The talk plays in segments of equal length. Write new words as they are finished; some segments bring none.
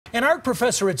An art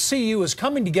professor at CU is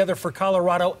coming together for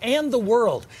Colorado and the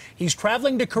world. He's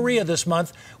traveling to Korea this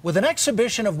month with an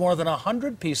exhibition of more than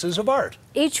 100 pieces of art.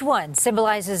 Each one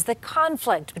symbolizes the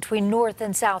conflict between North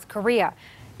and South Korea.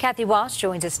 Kathy Walsh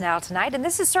joins us now tonight, and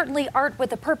this is certainly art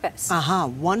with a purpose.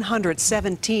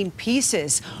 117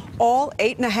 pieces, all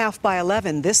 8.5 by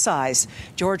 11 this size.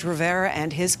 George Rivera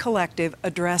and his collective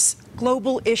address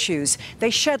global issues. They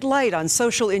shed light on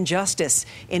social injustice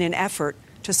in an effort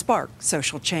to spark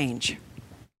social change.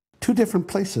 Two different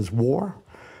places, war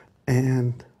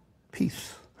and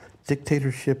peace,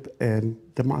 dictatorship and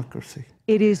democracy.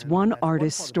 It is one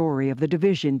artist's story of the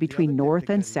division between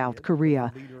North and South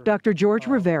Korea. Dr. George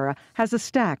Rivera has a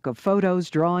stack of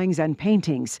photos, drawings, and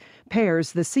paintings.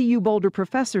 Pairs, the CU Boulder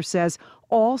professor says,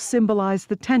 all symbolize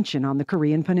the tension on the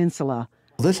Korean peninsula.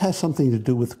 This has something to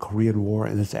do with the Korean War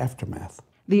and its aftermath.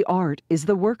 The art is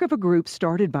the work of a group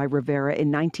started by Rivera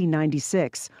in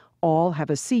 1996. All have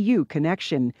a CU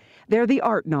connection. They're the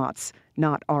Artnauts,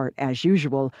 not art as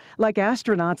usual. Like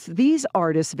astronauts, these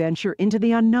artists venture into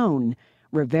the unknown.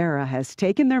 Rivera has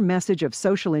taken their message of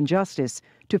social injustice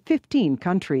to 15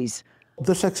 countries.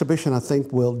 This exhibition, I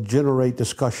think, will generate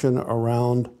discussion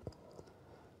around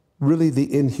really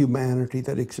the inhumanity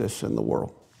that exists in the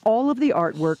world. All of the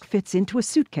artwork fits into a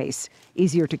suitcase,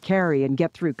 easier to carry and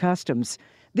get through customs.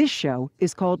 This show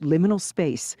is called Liminal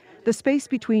Space, the space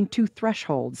between two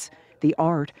thresholds. The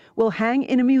art will hang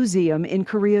in a museum in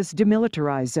Korea's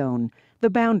demilitarized zone, the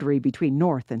boundary between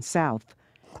North and South.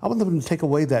 I want them to take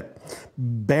away that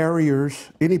barriers,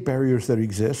 any barriers that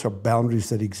exist or boundaries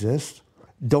that exist,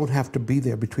 don't have to be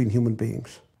there between human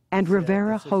beings. And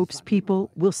Rivera hopes people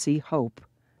will see hope.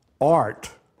 Art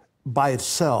by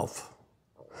itself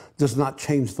does not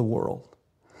change the world,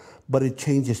 but it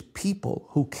changes people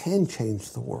who can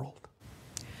change the world.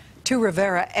 To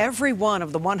Rivera, every one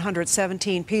of the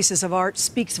 117 pieces of art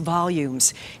speaks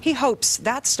volumes. He hopes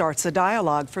that starts a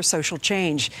dialogue for social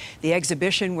change. The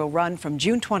exhibition will run from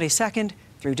June 22nd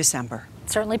through December.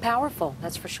 Certainly powerful,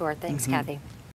 that's for sure. Thanks, Kathy.